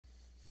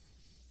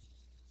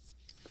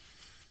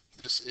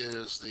This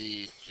is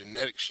the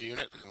genetics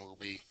unit, and we'll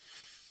be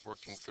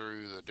working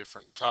through the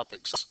different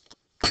topics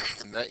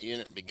in that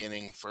unit,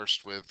 beginning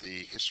first with the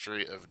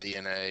history of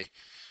DNA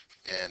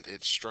and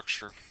its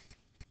structure.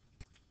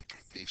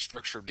 The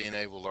structure of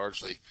DNA will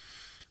largely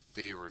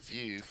be a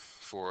review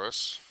for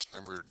us.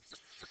 Remember,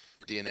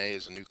 DNA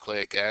is a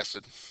nucleic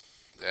acid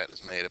that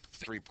is made up of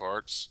three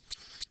parts: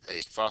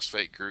 a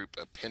phosphate group,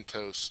 a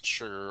pentose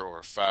sugar, or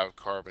a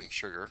 5-carbon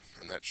sugar,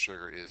 and that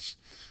sugar is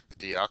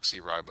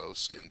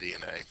deoxyribose in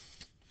DNA,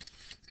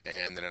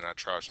 and then a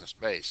nitrogenous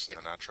base.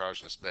 The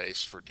nitrogenous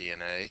base for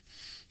DNA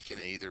can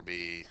either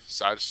be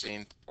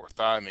cytosine or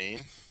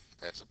thymine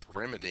as a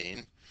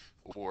pyrimidine,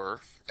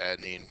 or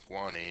adenine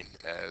guanine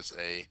as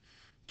a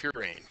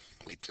purine.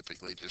 We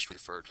typically just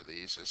refer to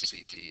these as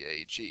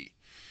CTAG.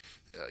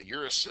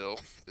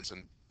 Uracil is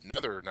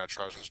another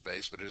nitrogenous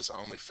base, but it is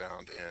only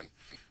found in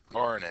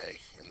RNA,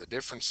 and the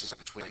differences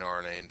between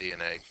RNA and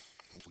DNA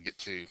we'll get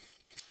to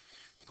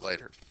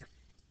later.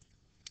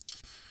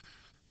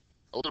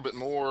 A little bit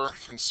more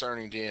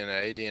concerning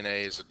DNA.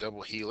 DNA is a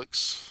double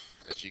helix,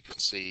 as you can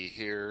see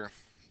here.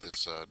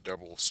 It's a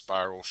double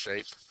spiral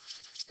shape,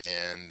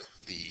 and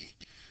the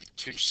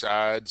two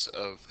sides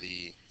of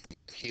the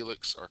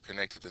helix are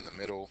connected in the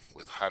middle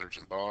with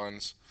hydrogen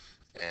bonds,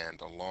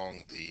 and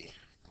along the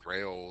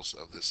rails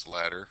of this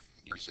ladder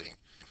using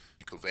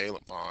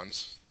covalent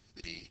bonds.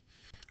 The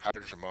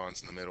hydrogen bonds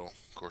in the middle,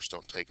 of course,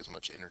 don't take as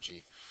much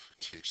energy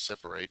to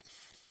separate.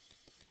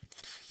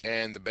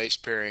 And the base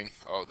pairing,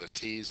 all the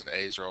T's and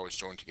A's are always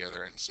joined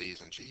together, and C's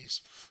and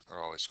G's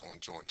are always going to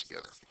join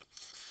together.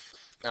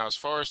 Now, as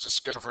far as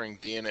discovering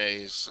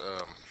DNA's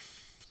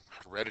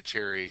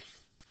hereditary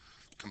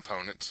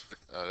component,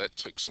 that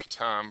took some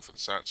time for the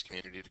science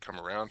community to come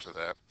around to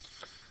that.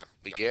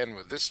 Began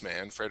with this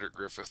man, Frederick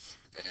Griffith,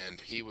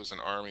 and he was an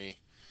Army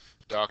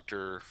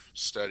doctor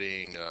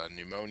studying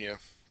pneumonia,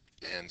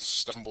 and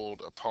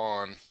stumbled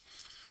upon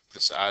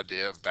this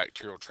idea of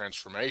bacterial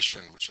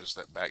transformation, which is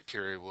that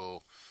bacteria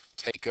will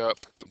take up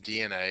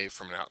DNA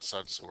from an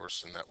outside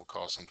source, and that will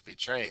cause them to be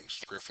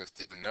changed. Griffith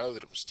didn't know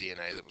that it was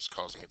DNA that was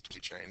causing it to be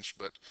changed,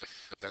 but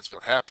that's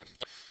what happened.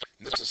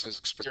 And this is his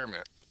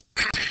experiment.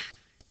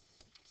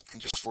 And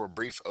just for a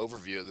brief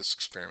overview of this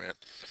experiment,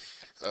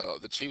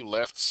 the two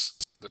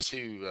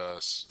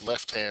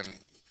left-hand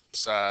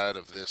side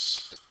of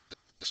this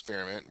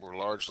experiment were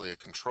largely a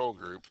control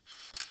group.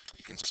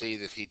 You can see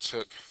that he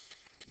took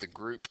the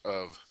group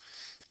of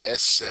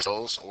S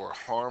cells, or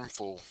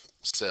harmful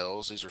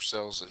cells. These are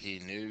cells that he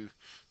knew,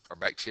 or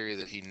bacteria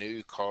that he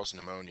knew caused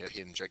pneumonia.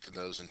 He injected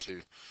those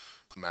into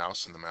the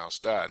mouse, and the mouse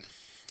died.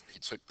 He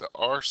took the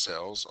R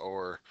cells,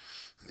 or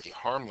the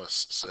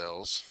harmless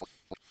cells,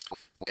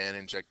 and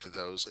injected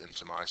those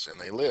into mice, and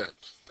they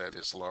lived. That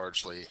is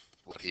largely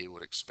what he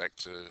would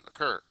expect to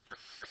occur.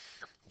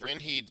 When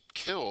he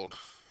killed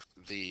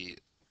the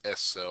S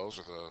cells,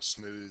 or the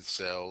smooth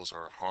cells,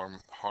 or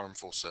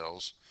harmful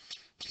cells,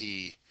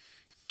 he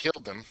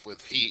killed them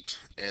with heat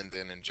and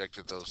then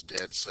injected those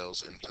dead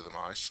cells into the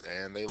mice,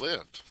 and they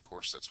lived. Of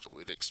course, that's what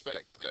we'd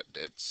expect, that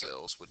dead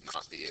cells would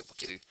not be able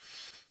to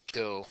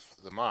kill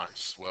the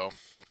mice. Well,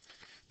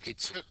 he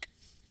took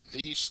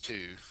these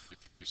two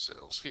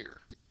cells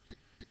here,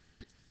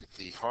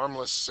 the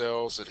harmless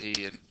cells that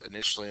he had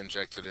initially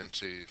injected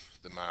into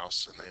the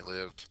mouse, and they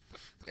lived,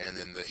 and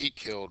then the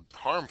heat-killed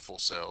harmful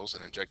cells,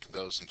 and injected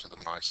those into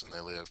the mice, and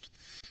they lived.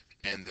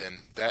 And then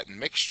that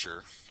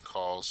mixture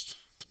caused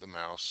the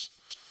mouse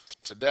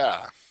to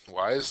die.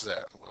 Why is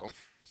that? Well,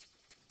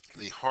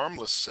 the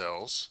harmless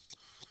cells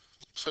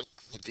took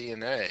the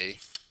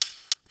DNA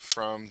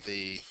from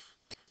the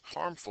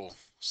harmful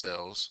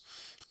cells,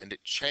 and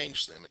it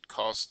changed them. It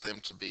caused them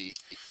to be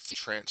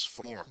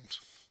transformed.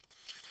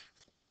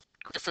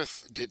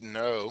 Griffith didn't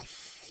know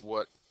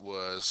what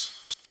was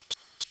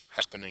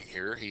happening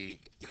here. He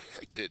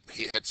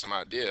had some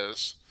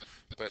ideas,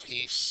 but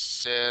he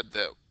said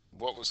that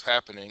what was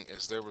happening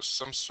is there was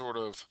some sort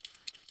of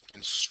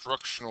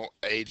instructional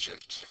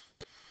agent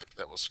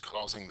that was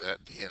causing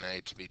that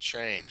DNA to be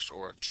changed,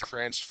 or a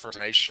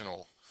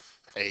transformational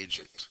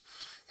agent.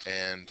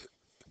 And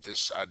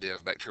this idea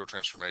of bacterial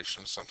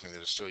transformation is something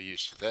that is still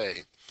used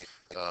today.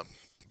 Um,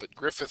 but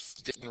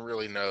Griffith didn't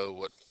really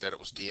know that it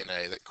was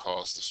DNA that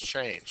caused this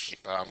change.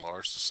 By and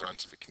large, the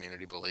scientific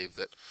community believed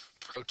that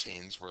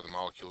proteins were the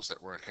molecules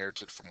that were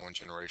inherited from one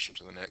generation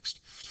to the next.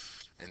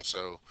 And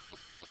so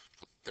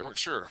they weren't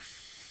sure.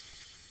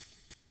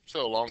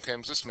 So along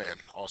comes this man,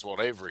 Oswald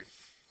Avery,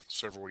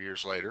 several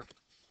years later.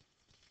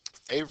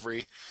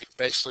 Avery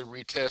basically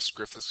retests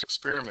Griffith's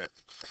experiment,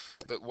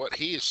 but what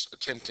he's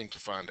attempting to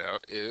find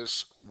out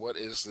is, what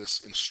is this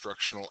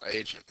instructional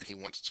agent? He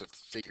wants to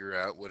figure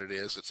out what it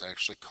is that's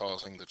actually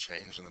causing the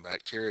change in the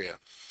bacteria.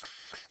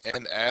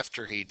 And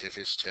after he did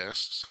his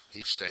tests,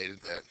 he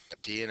stated that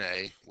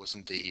DNA was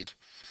indeed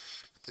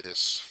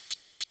this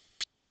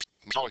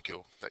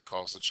molecule that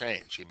caused the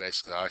change. He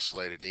basically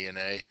isolated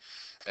DNA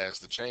as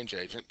the change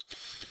agent.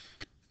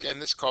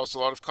 And this caused a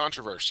lot of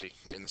controversy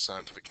in the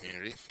scientific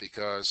community,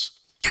 because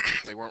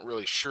they weren't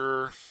really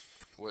sure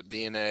what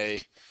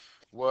DNA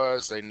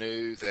was they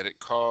knew that it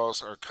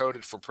caused or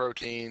coded for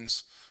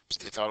proteins.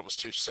 They thought it was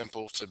too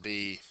simple to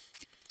be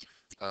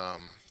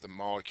the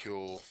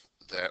molecule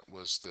that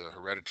was the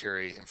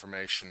hereditary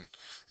information,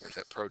 and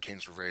that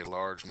proteins were very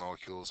large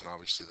molecules, and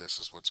obviously this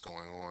is what's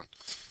going on.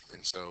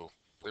 And so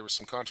there was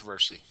some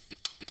controversy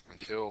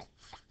until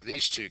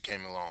these two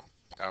came along,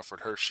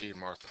 Alfred Hershey and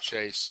Martha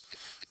Chase.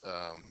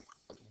 Um,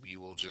 you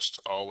will just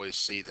always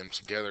see them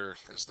together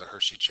as the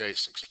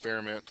Hershey-Chase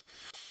experiment.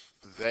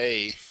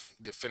 They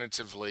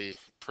definitively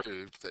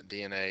proved that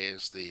DNA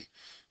is the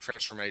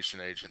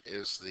transformation agent,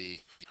 is the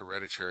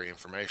hereditary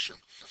information.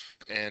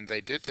 And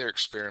they did their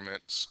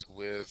experiments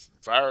with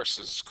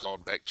viruses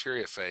called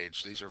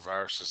bacteriophage. These are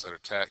viruses that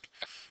attack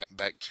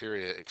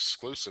bacteria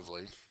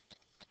exclusively,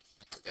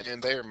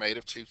 and they are made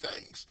of two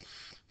things.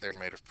 They're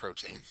made of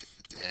protein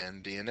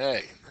and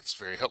DNA. That's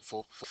very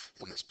helpful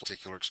in this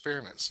particular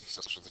experiment, since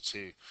those are the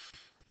two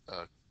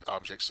uh,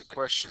 objects in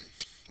question.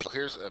 Well,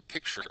 here's a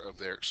picture of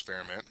their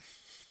experiment,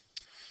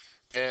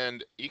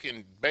 and you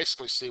can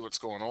basically see what's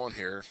going on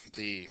here.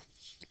 The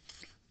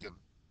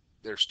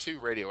there's two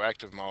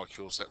radioactive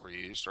molecules that were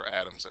used, or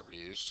atoms that were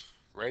used.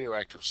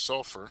 Radioactive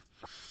sulfur.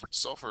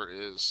 Sulfur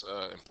is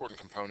an important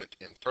component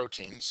in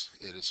proteins.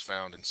 It is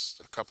found in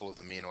a couple of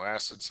the amino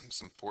acids, and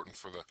it's important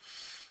for the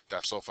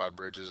disulfide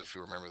bridges, if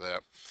you remember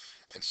that.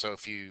 And so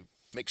if you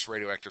mix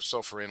radioactive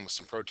sulfur in with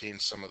some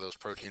proteins, some of those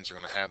proteins are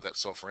going to have that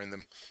sulfur in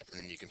them,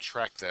 and then you can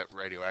track that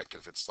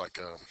radioactive. It's like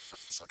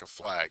a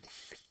flag.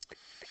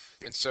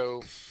 And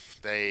so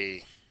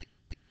they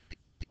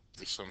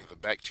some of the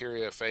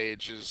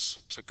bacteriophages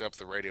took up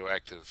the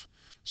radioactive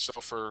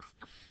sulfur,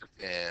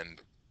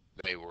 and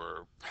they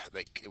were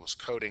it was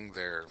coating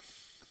their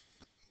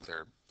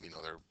their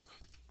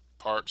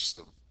parts,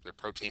 their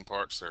protein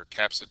parts, their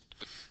capsid,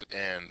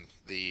 and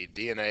the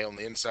DNA on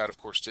the inside, of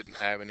course, didn't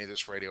have any of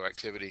this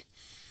radioactivity.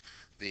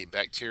 The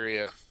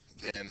bacteria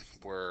then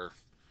were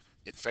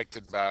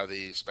infected by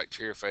these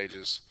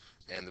bacteriophages,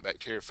 and the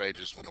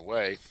bacteriophages went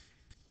away,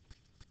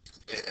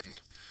 and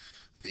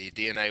the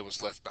DNA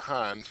was left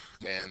behind,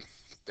 and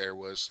there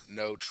was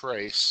no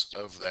trace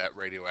of that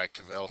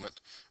radioactive element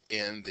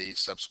in the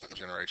subsequent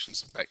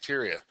generations of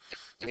bacteria,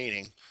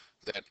 meaning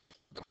that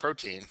the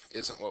protein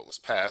isn't what was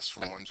passed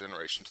from one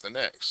generation to the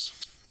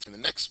next. In the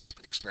next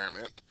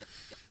experiment,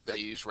 they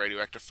used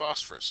radioactive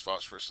phosphorus.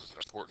 Phosphorus is an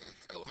important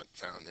element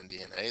found in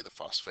DNA. The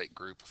phosphate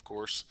group, of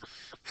course,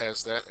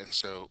 has that, and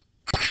so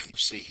you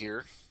see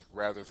here,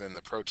 rather than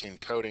the protein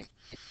coating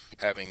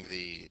having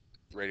the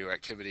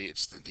radioactivity,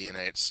 it's the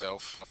DNA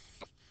itself.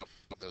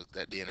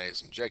 That DNA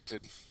is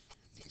injected.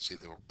 You can see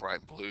the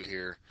bright blue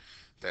here.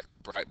 That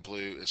bright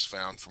blue is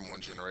found from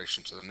one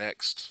generation to the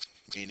next,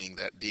 meaning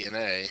that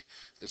DNA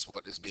is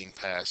what is being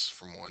passed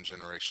from one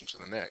generation to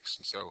the next.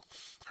 And so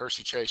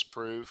Hershey-Chase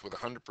proved with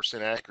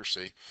 100%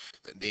 accuracy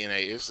that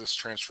DNA is this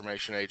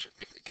transformation agent.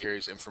 It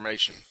carries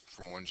information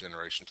from one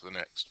generation to the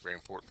next. Very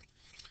important.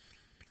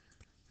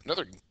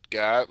 Another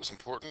guy that was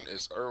important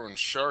is Erwin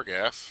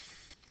Chargaff.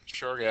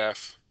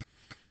 Chargaff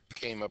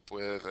came up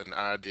with an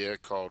idea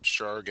called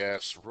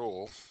Chargaff's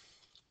rule.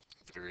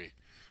 Very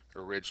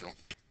original.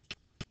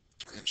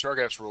 And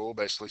Chargaff's rule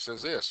basically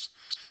says this,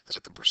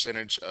 that the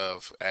percentage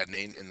of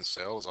adenine in the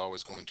cell is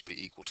always going to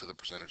be equal to the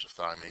percentage of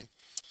thymine,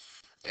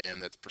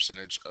 and that the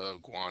percentage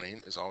of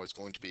guanine is always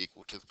going to be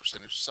equal to the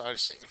percentage of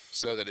cytosine,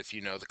 so that if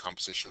you know the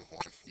composition of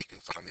one, you can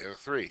find the other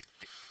three.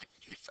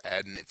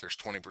 If there's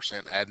 20%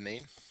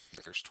 adenine,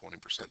 there's 20%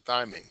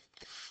 thymine.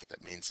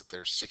 That means that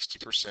there's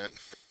 60%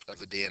 of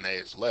the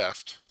DNA is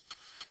left,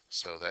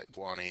 so that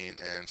guanine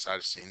and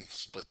cytosine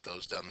split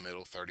those down the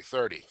middle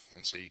 30-30.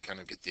 And so you kind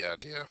of get the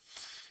idea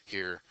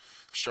here.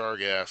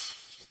 Chargaff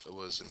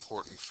was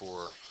important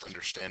for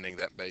understanding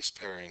that base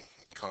pairing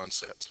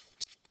concept.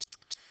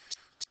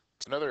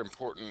 Another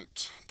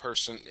important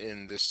person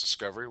in this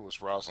discovery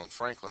was Rosalind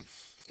Franklin.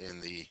 In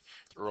the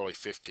early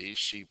 50s,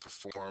 she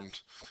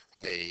performed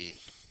a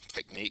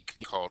technique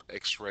called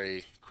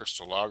X-ray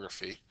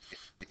crystallography.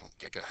 I don't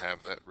think I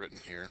have that written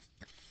here.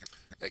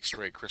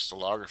 X-ray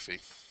crystallography.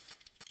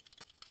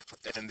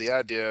 And the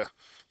idea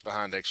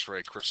behind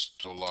X-ray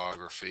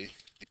crystallography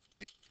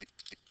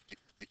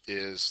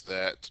is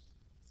that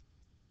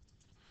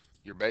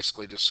you're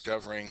basically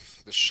discovering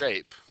the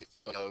shape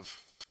of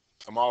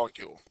a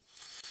molecule.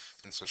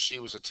 And so she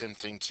was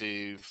attempting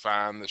to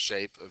find the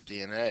shape of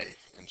DNA.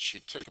 And she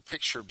took a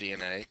picture of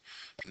DNA,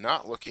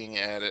 not looking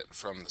at it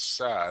from the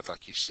side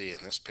like you see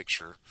in this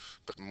picture,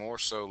 but more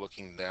so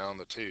looking down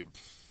the tube,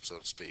 so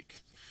to speak.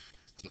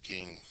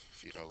 Looking,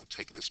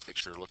 take this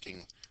picture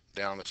looking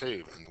down the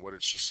tube. And what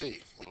did she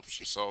see? Well,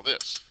 she saw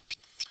this,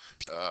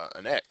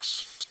 an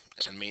X.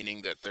 And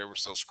meaning that there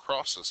was those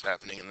crosses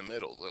happening in the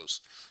middle,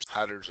 those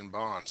hydrogen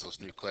bonds, those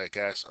nucleic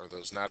acids, or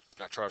those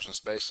nitrogenous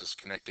bases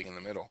connecting in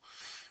the middle,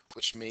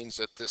 which means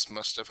that this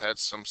must have had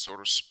some sort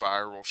of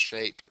spiral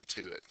shape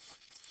to it.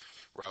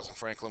 Rosalind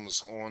Franklin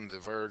was on the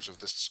verge of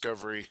this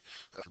discovery,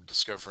 of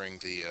discovering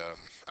the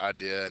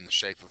idea and the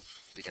shape of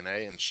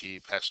DNA, and she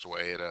passed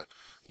away at a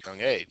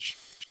young age.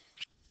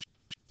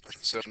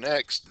 So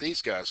next,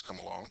 these guys come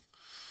along.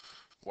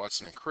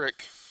 Watson and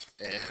Crick,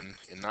 and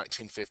in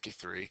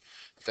 1953,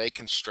 they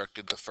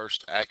constructed the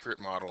first accurate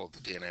model of the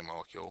DNA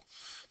molecule.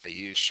 They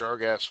used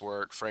Chargaff's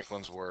work,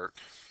 Franklin's work,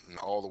 and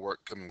all the work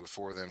coming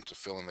before them to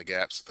fill in the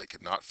gaps that they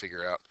could not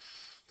figure out.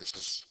 This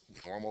is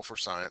normal for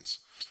science,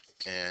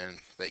 and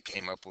they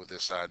came up with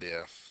this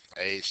idea: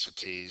 A's to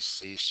T's,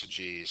 C's to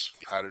G's,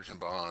 hydrogen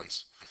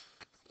bonds,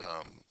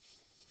 um,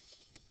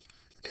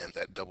 and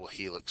that double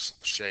helix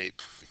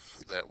shape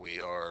that we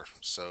are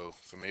so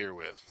familiar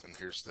with. And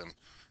here's them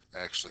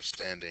actually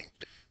standing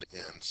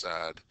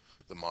inside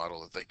the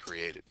model that they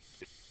created.